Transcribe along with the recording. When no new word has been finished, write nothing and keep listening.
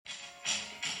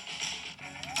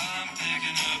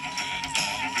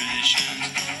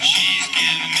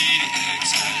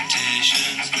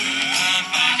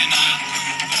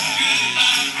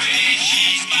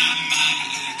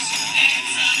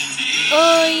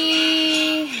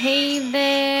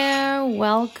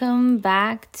welcome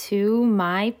back to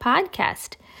my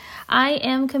podcast. I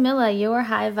am Camilla, your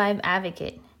high vibe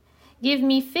advocate. Give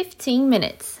me 15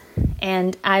 minutes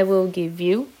and I will give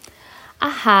you a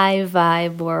high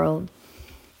vibe world.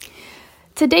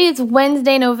 Today is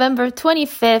Wednesday, November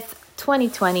 25th,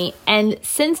 2020, and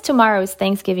since tomorrow is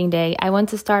Thanksgiving Day, I want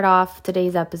to start off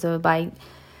today's episode by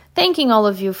thanking all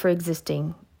of you for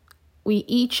existing. We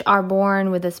each are born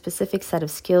with a specific set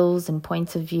of skills and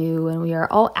points of view, and we are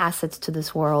all assets to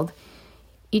this world.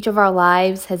 Each of our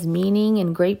lives has meaning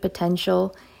and great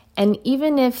potential, and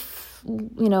even if,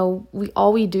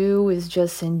 all we do is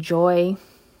just enjoy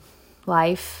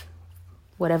life,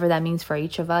 whatever that means for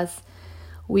each of us,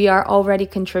 we are already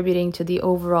contributing to the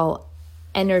overall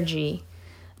energy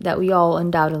that we all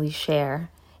undoubtedly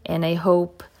share. And I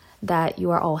hope that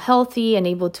you are all healthy and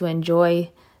able to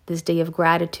enjoy this day of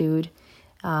gratitude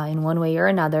in one way or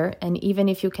another. And even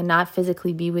if you cannot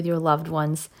physically be with your loved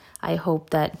ones, I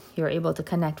hope that you're able to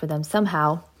connect with them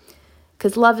somehow.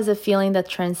 Because love is a feeling that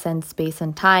transcends space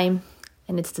and time,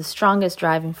 and it's the strongest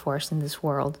driving force in this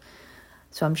world.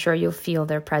 So I'm sure you'll feel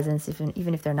their presence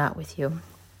even if they're not with you.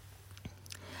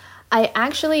 I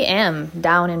actually am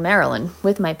down in Maryland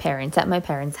with my parents at my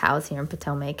parents' house here in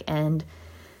Potomac, and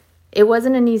it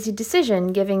wasn't an easy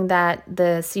decision, given that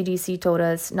the CDC told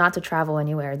us not to travel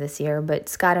anywhere this year, but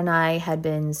Scott and I had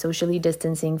been socially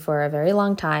distancing for a very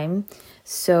long time,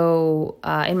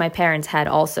 and my parents had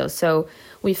also. So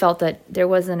we felt that there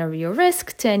wasn't a real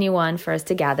risk to anyone for us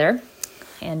to gather,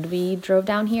 and we drove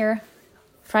down here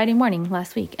Friday morning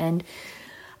last week, and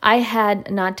I had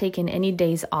not taken any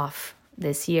days off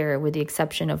this year with the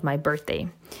exception of my birthday.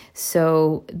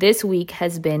 So this week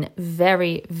has been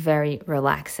very, very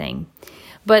relaxing.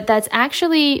 But that's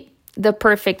actually the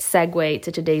perfect segue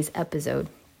to today's episode.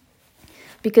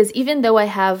 Because even though I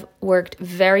have worked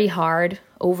very hard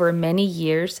over many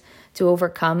years to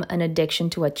overcome an addiction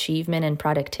to achievement and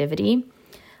productivity,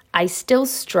 I still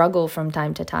struggle from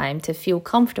time to time to feel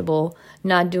comfortable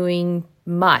not doing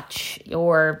much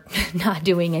or not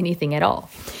doing anything at all.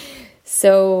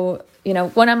 So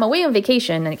when I'm away on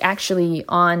vacation, like actually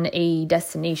on a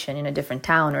destination in a different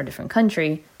town or a different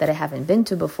country that I haven't been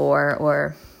to before,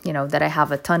 or, that I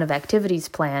have a ton of activities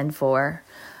planned for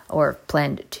or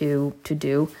planned to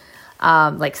do,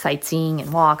 like sightseeing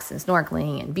and walks and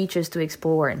snorkeling and beaches to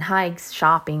explore and hikes,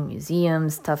 shopping,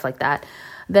 museums, stuff like that,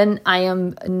 then I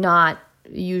am not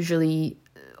usually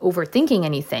overthinking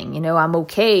anything. I'm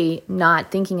okay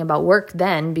not thinking about work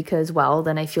then because,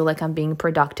 then I feel like I'm being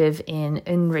productive in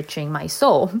enriching my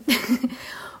soul.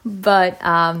 But,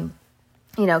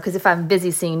 because if I'm busy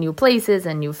seeing new places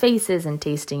and new faces and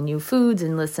tasting new foods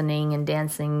and listening and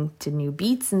dancing to new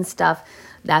beats and stuff,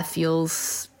 that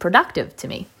feels productive to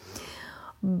me.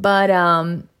 But,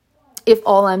 if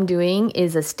all I'm doing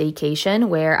is a staycation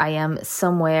where I am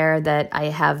somewhere that I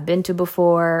have been to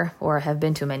before or have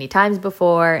been to many times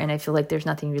before, and I feel like there's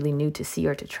nothing really new to see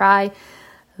or to try,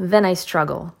 then I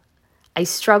struggle. I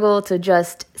struggle to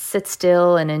just sit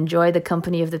still and enjoy the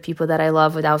company of the people that I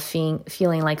love without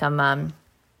feeling like I'm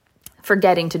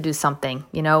forgetting to do something,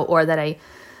 or that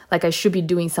I should be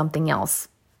doing something else,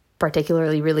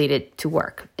 particularly related to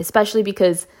work, especially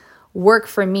because work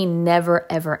for me never,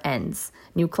 ever ends.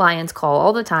 New clients call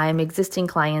all the time. Existing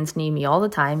clients need me all the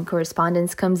time.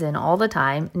 Correspondence comes in all the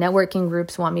time. Networking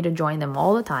groups want me to join them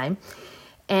all the time.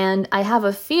 And I have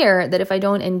a fear that if I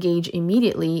don't engage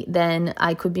immediately, then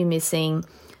I could be missing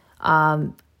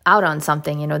out on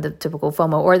something, the typical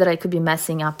FOMO, or that I could be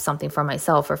messing up something for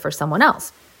myself or for someone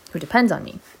else who depends on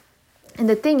me. And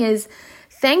the thing is,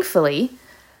 thankfully,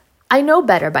 I know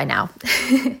better by now.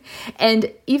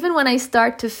 And even when I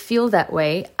start to feel that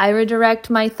way, I redirect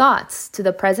my thoughts to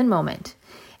the present moment.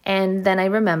 And then I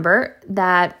remember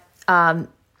that, I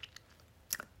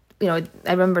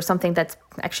remember something that's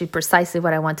actually precisely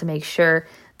what I want to make sure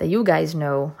that you guys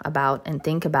know about and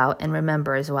think about and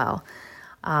remember as well.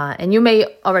 And you may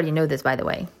already know this, by the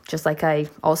way, just like I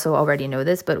also already know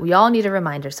this, but we all need a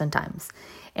reminder sometimes.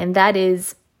 And that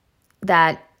is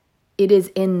that it is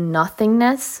in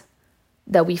nothingness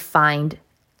that we find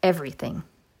everything.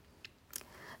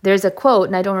 There's a quote,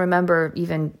 and I don't remember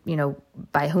even,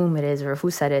 by whom it is or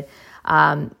who said it.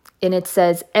 And it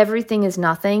says, everything is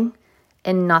nothing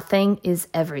and nothing is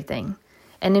everything.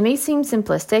 And it may seem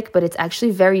simplistic, but it's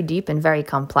actually very deep and very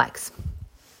complex.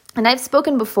 And I've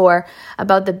spoken before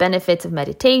about the benefits of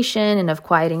meditation and of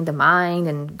quieting the mind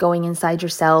and going inside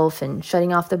yourself and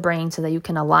shutting off the brain so that you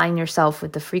can align yourself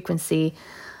with the frequency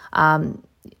and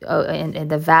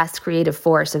the vast creative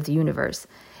force of the universe.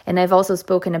 And I've also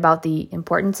spoken about the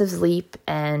importance of sleep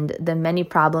and the many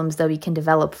problems that we can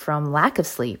develop from lack of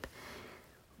sleep.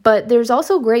 But there's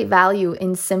also great value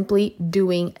in simply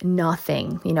doing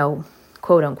nothing,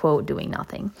 quote unquote, doing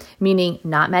nothing, meaning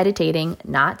not meditating,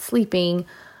 not sleeping,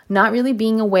 not really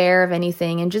being aware of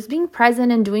anything, and just being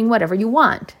present and doing whatever you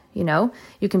want.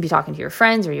 You can be talking to your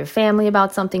friends or your family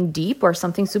about something deep or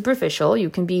something superficial. You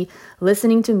can be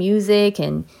listening to music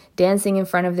and dancing in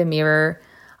front of the mirror.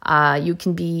 You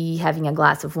can be having a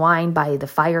glass of wine by the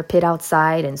fire pit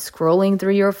outside and scrolling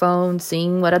through your phone,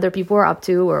 seeing what other people are up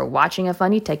to, or watching a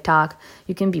funny TikTok.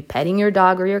 You can be petting your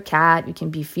dog or your cat. You can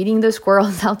be feeding the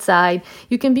squirrels outside.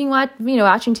 You can be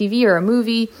watching TV or a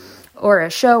movie or a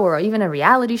show or even a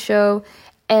reality show.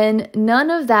 And none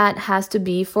of that has to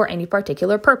be for any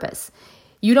particular purpose.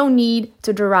 You don't need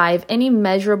to derive any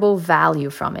measurable value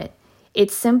from it.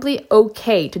 It's simply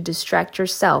okay to distract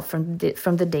yourself from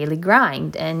the daily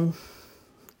grind. And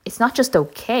it's not just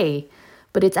okay,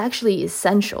 but it's actually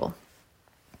essential.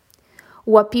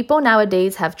 What people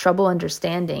nowadays have trouble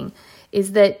understanding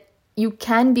is that you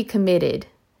can be committed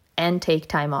and take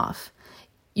time off.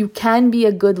 You can be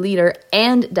a good leader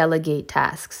and delegate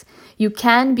tasks. You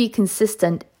can be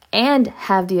consistent and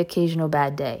have the occasional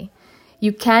bad day.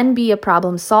 You can be a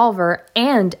problem solver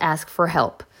and ask for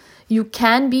help. You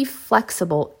can be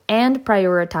flexible and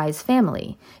prioritize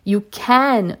family. You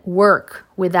can work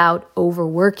without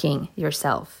overworking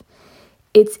yourself.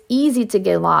 It's easy to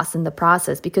get lost in the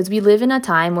process because we live in a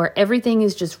time where everything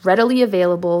is just readily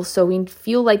available, so we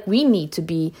feel like we need to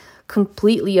be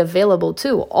completely available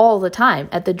too all the time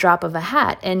at the drop of a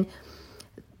hat. And,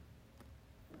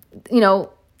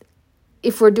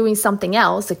 if we're doing something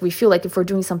else, we feel like if we're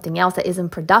doing something else that isn't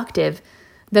productive,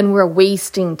 then we're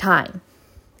wasting time.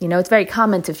 It's very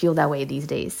common to feel that way these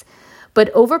days.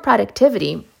 But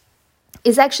overproductivity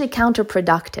is actually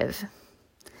counterproductive.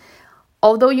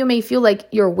 Although you may feel like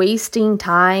you're wasting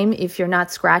time if you're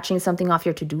not scratching something off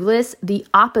your to-do list, the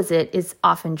opposite is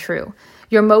often true.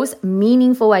 Your most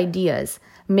meaningful ideas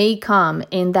may come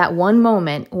in that one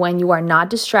moment when you are not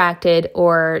distracted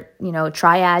or,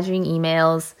 triaging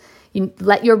emails. You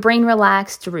let your brain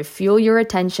relax to refuel your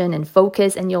attention and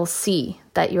focus, and you'll see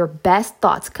that your best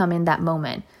thoughts come in that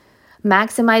moment.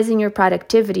 Maximizing your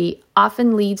productivity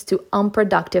often leads to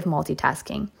unproductive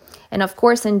multitasking. And of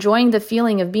course, enjoying the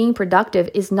feeling of being productive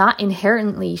is not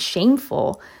inherently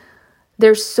shameful.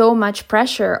 There's so much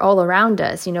pressure all around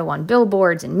us, on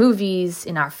billboards, in movies,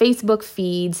 in our Facebook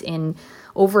feeds, in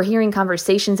overhearing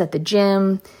conversations at the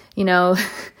gym,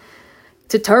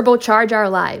 to turbocharge our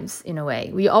lives in a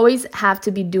way. We always have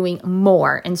to be doing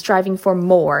more and striving for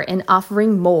more and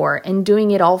offering more and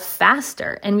doing it all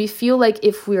faster. And we feel like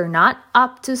if we're not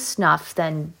up to snuff,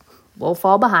 then we'll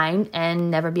fall behind and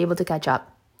never be able to catch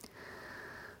up.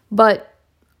 But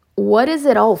what is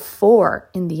it all for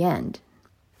in the end?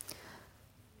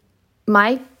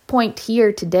 My point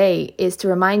here today is to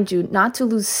remind you not to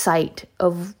lose sight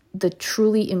of the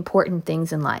truly important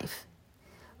things in life.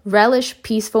 Relish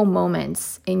peaceful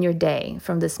moments in your day,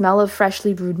 from the smell of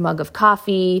freshly brewed mug of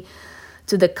coffee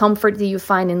to the comfort that you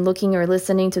find in looking or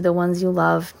listening to the ones you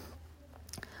love,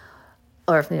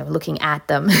 or looking at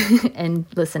them and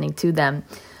listening to them.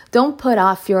 Don't put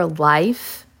off your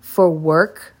life for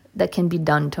work that can be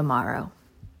done tomorrow.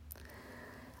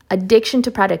 Addiction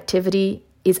to productivity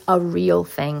is a real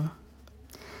thing.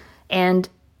 And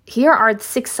here are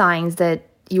 6 signs that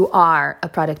you are a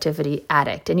productivity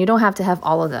addict, and you don't have to have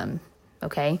all of them,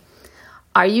 okay?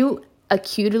 Are you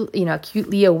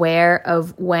acutely aware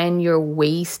of when you're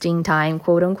wasting time,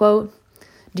 quote unquote?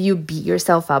 Do you beat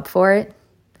yourself up for it?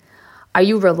 Are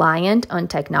you reliant on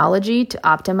technology to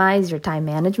optimize your time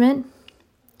management?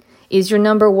 Is your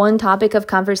number one topic of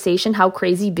conversation how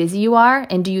crazy busy you are?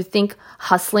 And do you think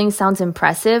hustling sounds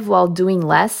impressive while doing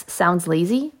less sounds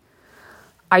lazy?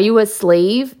 Are you a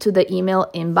slave to the email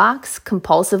inbox,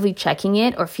 compulsively checking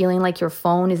it or feeling like your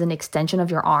phone is an extension of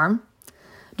your arm?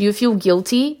 Do you feel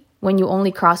guilty when you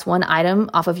only cross one item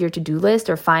off of your to-do list,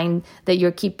 or find that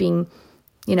you're keeping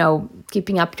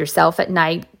up yourself at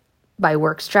night by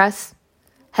work stress?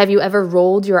 Have you ever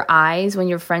rolled your eyes when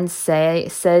your friend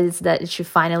says that she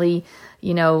finally,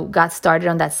 got started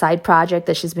on that side project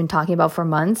that she's been talking about for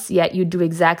months, yet you do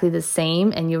exactly the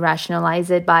same and you rationalize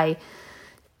it by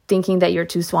thinking that you're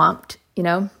too swamped,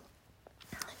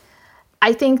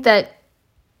 I think that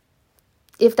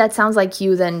if that sounds like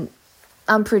you, then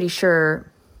I'm pretty sure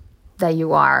that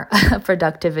you are a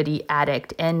productivity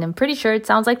addict. And I'm pretty sure it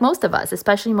sounds like most of us,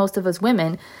 especially most of us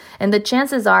women. And the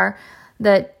chances are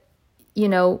that,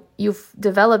 you've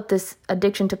developed this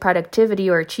addiction to productivity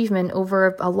or achievement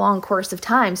over a long course of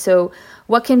time. So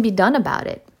what can be done about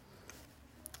it?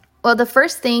 Well, the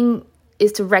first thing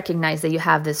is to recognize that you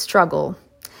have this struggle.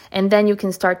 And then you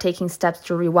can start taking steps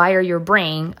to rewire your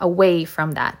brain away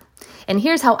from that. And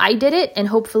here's how I did it, and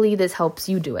hopefully this helps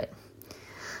you do it.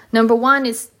 Number one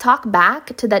is talk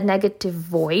back to that negative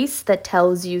voice that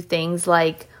tells you things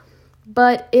like,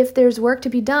 but if there's work to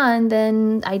be done,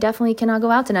 then I definitely cannot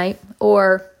go out tonight.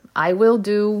 Or I will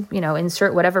do,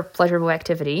 insert whatever pleasurable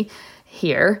activity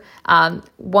here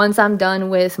once I'm done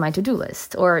with my to-do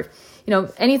list, or,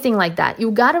 anything like that.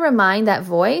 You got to remind that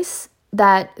voice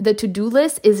that the to-do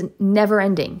list is never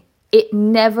ending. It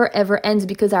never, ever ends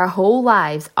because our whole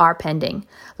lives are pending.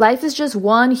 Life is just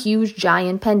one huge,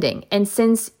 giant pending. And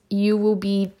since you will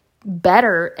be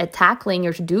better at tackling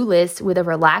your to-do list with a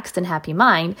relaxed and happy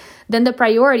mind, then the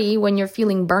priority when you're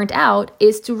feeling burnt out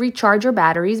is to recharge your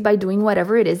batteries by doing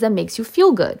whatever it is that makes you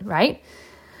feel good, right?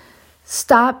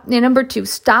 Number two,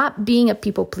 stop being a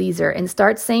people pleaser and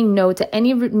start saying no to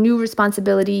any new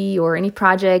responsibility or any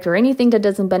project or anything that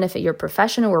doesn't benefit your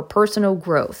professional or personal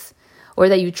growth or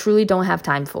that you truly don't have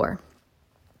time for.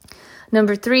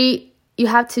 Number three, you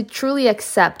have to truly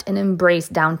accept and embrace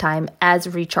downtime as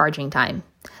recharging time.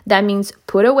 That means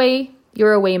put on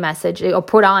your away message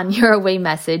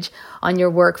on your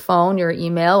work phone, your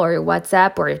email or your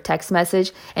WhatsApp or your text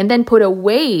message, and then put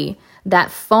away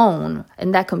that phone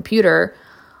and that computer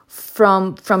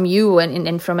from you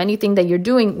and from anything that you're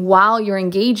doing while you're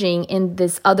engaging in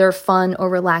this other fun or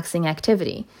relaxing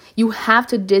activity. You have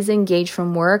to disengage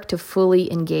from work to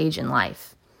fully engage in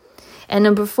life. And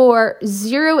number four,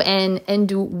 zero in and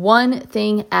do one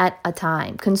thing at a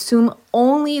time. Consume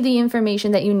only the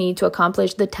information that you need to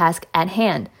accomplish the task at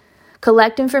hand.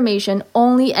 Collect information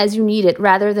only as you need it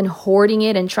rather than hoarding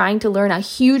it and trying to learn a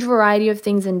huge variety of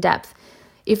things in depth.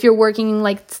 If you're working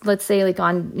let's say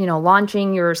on,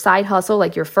 launching your side hustle,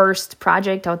 like your first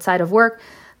project outside of work,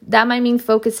 that might mean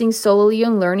focusing solely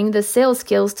on learning the sales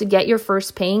skills to get your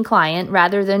first paying client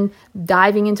rather than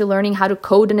diving into learning how to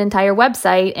code an entire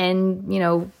website and,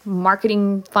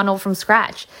 marketing funnel from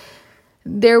scratch.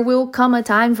 There will come a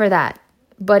time for that,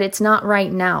 but it's not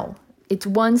right now. It's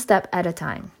one step at a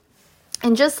time.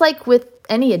 And just like with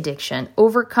any addiction,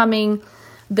 overcoming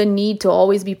the need to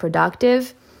always be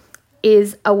productive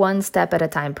is a one step at a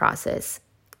time process.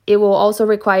 It will also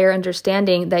require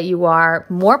understanding that you are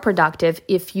more productive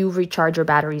if you recharge your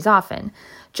batteries often.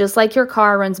 Just like your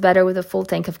car runs better with a full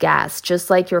tank of gas, just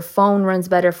like your phone runs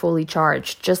better fully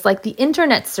charged, just like the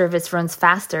internet service runs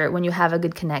faster when you have a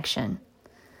good connection.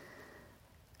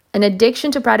 An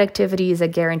addiction to productivity is a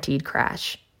guaranteed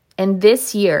crash. And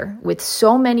this year, with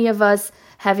so many of us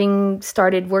having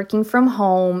started working from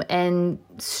home and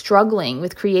struggling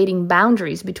with creating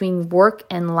boundaries between work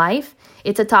and life,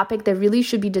 it's a topic that really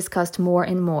should be discussed more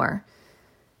and more.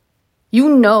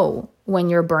 You know when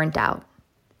you're burnt out.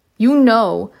 You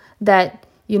know that,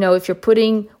 if you're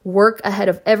putting work ahead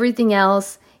of everything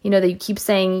else, that you keep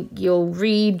saying you'll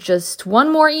read just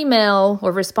one more email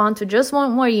or respond to just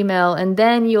one more email, and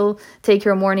then you'll take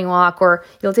your morning walk, or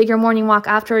you'll take your morning walk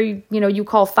after you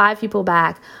call 5 people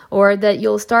back, or that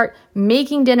you'll start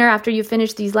making dinner after you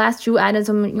finish these last 2 items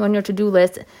on your to-do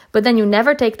list, but then you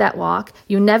never take that walk,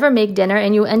 you never make dinner,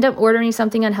 and you end up ordering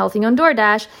something unhealthy on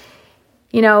DoorDash.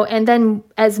 And then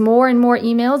as more and more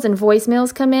emails and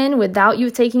voicemails come in without you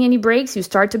taking any breaks, you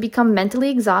start to become mentally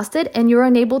exhausted and you're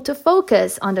unable to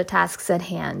focus on the tasks at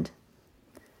hand.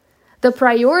 The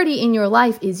priority in your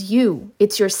life is you.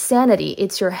 It's your sanity.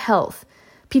 It's your health.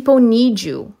 People need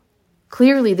you.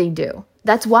 Clearly they do.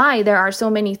 That's why there are so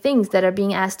many things that are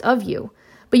being asked of you.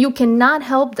 But you cannot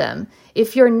help them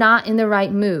if you're not in the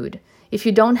right mood, if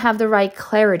you don't have the right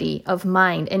clarity of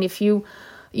mind, and if you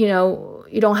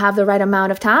don't have the right amount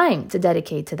of time to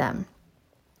dedicate to them.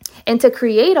 And to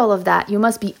create all of that, you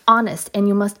must be honest and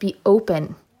you must be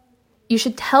open. You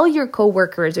should tell your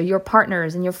coworkers or your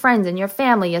partners and your friends and your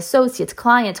family, associates,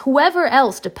 clients, whoever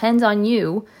else depends on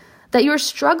you, that you're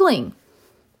struggling.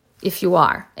 If you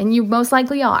are, and you most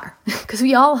likely are, because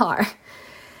we all are.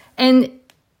 And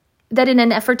that in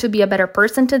an effort to be a better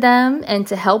person to them and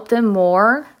to help them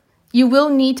more, you will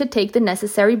need to take the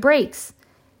necessary breaks.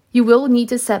 You will need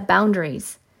to set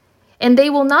boundaries. And they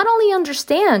will not only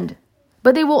understand,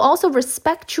 but they will also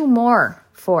respect you more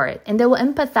for it. And they will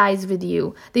empathize with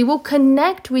you. They will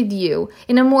connect with you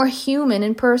in a more human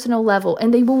and personal level.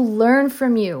 And they will learn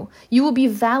from you. You will be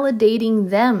validating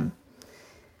them.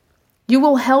 You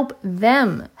will help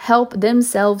them help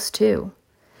themselves too.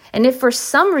 And if for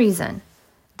some reason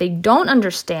they don't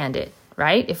understand it,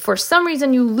 right? If for some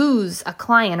reason you lose a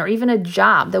client or even a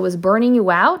job that was burning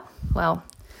you out, well,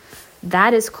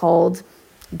 that is called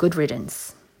good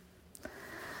riddance.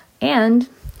 And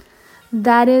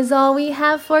that is all we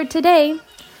have for today.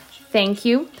 Thank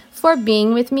you for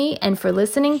being with me and for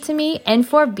listening to me and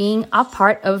for being a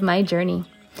part of my journey.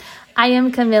 I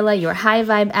am Camilla, your High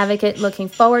Vibe Advocate, looking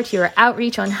forward to your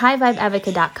outreach on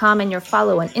highvibeadvocate.com and your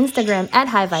follow on Instagram at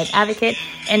High Vibe Advocate.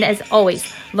 And as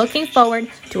always, looking forward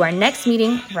to our next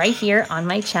meeting right here on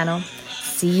my channel.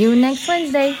 See you next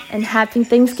Wednesday, and happy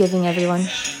Thanksgiving, everyone.